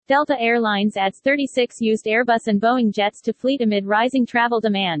Delta Air Lines adds 36 used Airbus and Boeing jets to fleet amid rising travel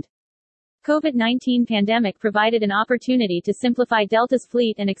demand. COVID-19 pandemic provided an opportunity to simplify Delta's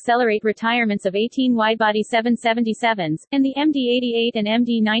fleet and accelerate retirements of 18 widebody 777s, and the MD-88 and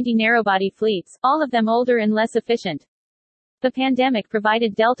MD-90 narrowbody fleets, all of them older and less efficient. The pandemic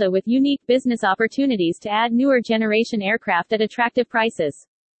provided Delta with unique business opportunities to add newer generation aircraft at attractive prices.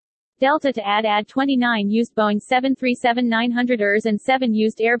 Delta to add 29 used Boeing 737-900ERs and 7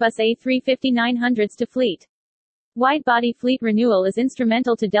 used Airbus A350-900s to fleet. Wide-body fleet renewal is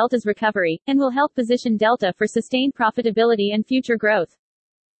instrumental to Delta's recovery, and will help position Delta for sustained profitability and future growth.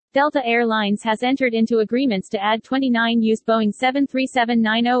 Delta Air Lines has entered into agreements to add 29 used Boeing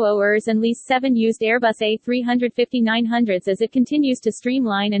 737-900ERs and lease 7 used Airbus A350-900s as it continues to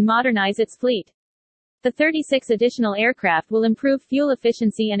streamline and modernize its fleet. The 36 additional aircraft will improve fuel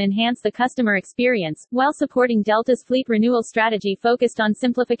efficiency and enhance the customer experience, while supporting Delta's fleet renewal strategy focused on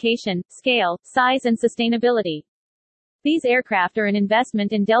simplification, scale, size and sustainability. These aircraft are an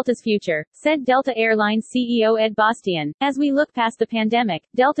investment in Delta's future, said Delta Air Lines CEO Ed Bastian. As we look past the pandemic,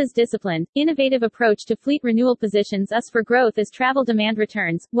 Delta's disciplined, innovative approach to fleet renewal positions us for growth as travel demand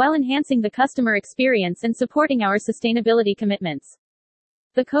returns, while enhancing the customer experience and supporting our sustainability commitments.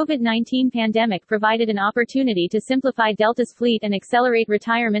 The COVID-19 pandemic provided an opportunity to simplify Delta's fleet and accelerate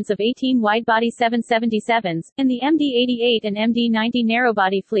retirements of 18 widebody 777s, and the MD-88 and MD-90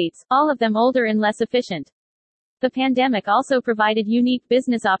 narrowbody fleets, all of them older and less efficient. The pandemic also provided unique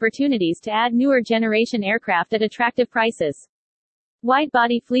business opportunities to add newer generation aircraft at attractive prices.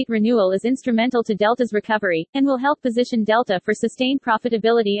 Wide-body fleet renewal is instrumental to Delta's recovery, and will help position Delta for sustained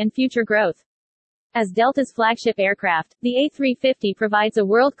profitability and future growth. As Delta's flagship aircraft, the A350 provides a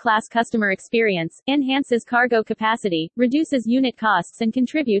world-class customer experience, enhances cargo capacity, reduces unit costs and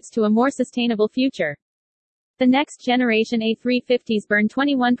contributes to a more sustainable future. The next generation A350s burn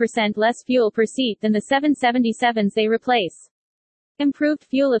 21% less fuel per seat than the 777s they replace. Improved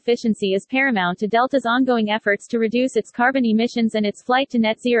fuel efficiency is paramount to Delta's ongoing efforts to reduce its carbon emissions and its flight to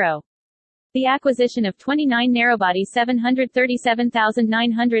net zero. The acquisition of 29 narrowbody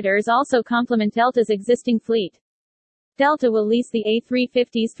 737-900ERs also complement Delta's existing fleet. Delta will lease the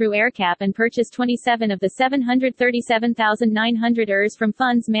A350s through AerCap and purchase 27 of the 737,900ERs from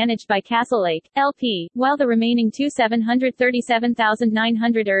funds managed by Castlelake, LP, while the remaining 2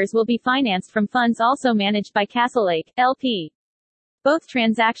 737,900ERs will be financed from funds also managed by Castlelake, LP. Both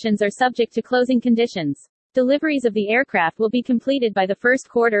transactions are subject to closing conditions. Deliveries of the aircraft will be completed by the first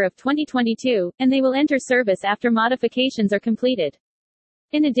quarter of 2022, and they will enter service after modifications are completed.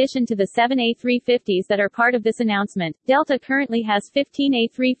 In addition to the 7 A350s that are part of this announcement, Delta currently has 15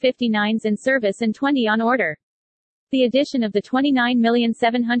 A350-9s in service and 20 on order. The addition of the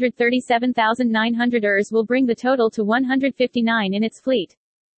 29,737,900ERs will bring the total to 159 in its fleet.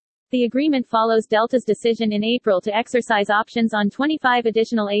 The agreement follows Delta's decision in April to exercise options on 25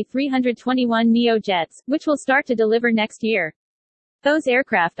 additional A321neo jets, which will start to deliver next year. Those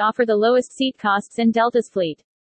aircraft offer the lowest seat costs in Delta's fleet.